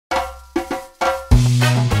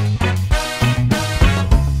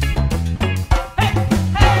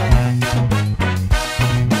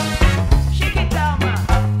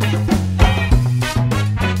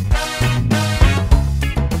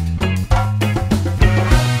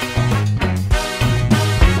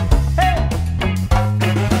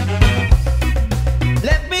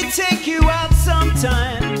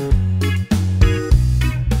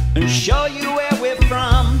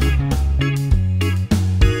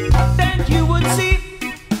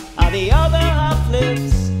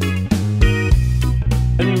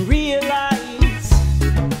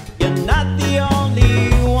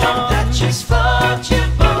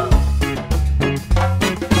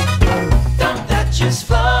just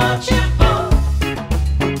float your boat.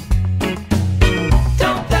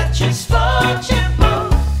 Don't that just float your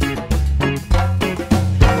boat.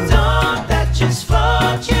 Don't that just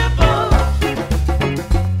float your boat.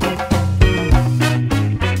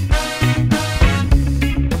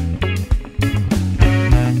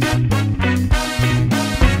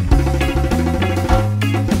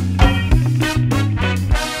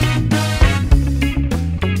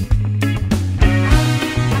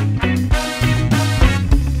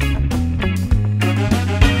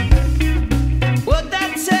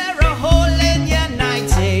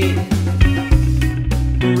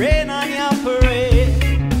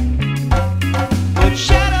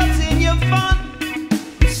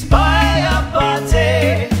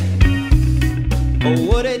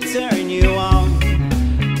 Would it turn you on?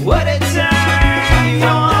 Would it turn you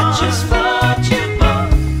on? Don't that just float your boat.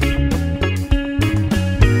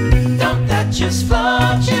 Don't that just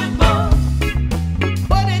float your boat.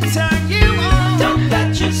 Would it turn you on? Don't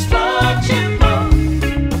that just float your boat.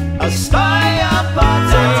 A spy up on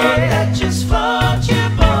don't that just float your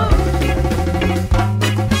boat.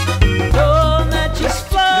 Don't that just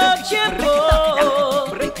float your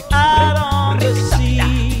boat out on the sea.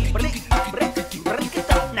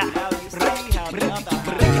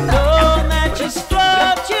 Just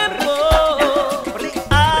float your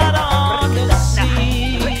boat out on the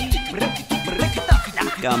sea.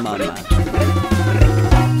 Come on, man.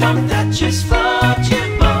 Don't that just float?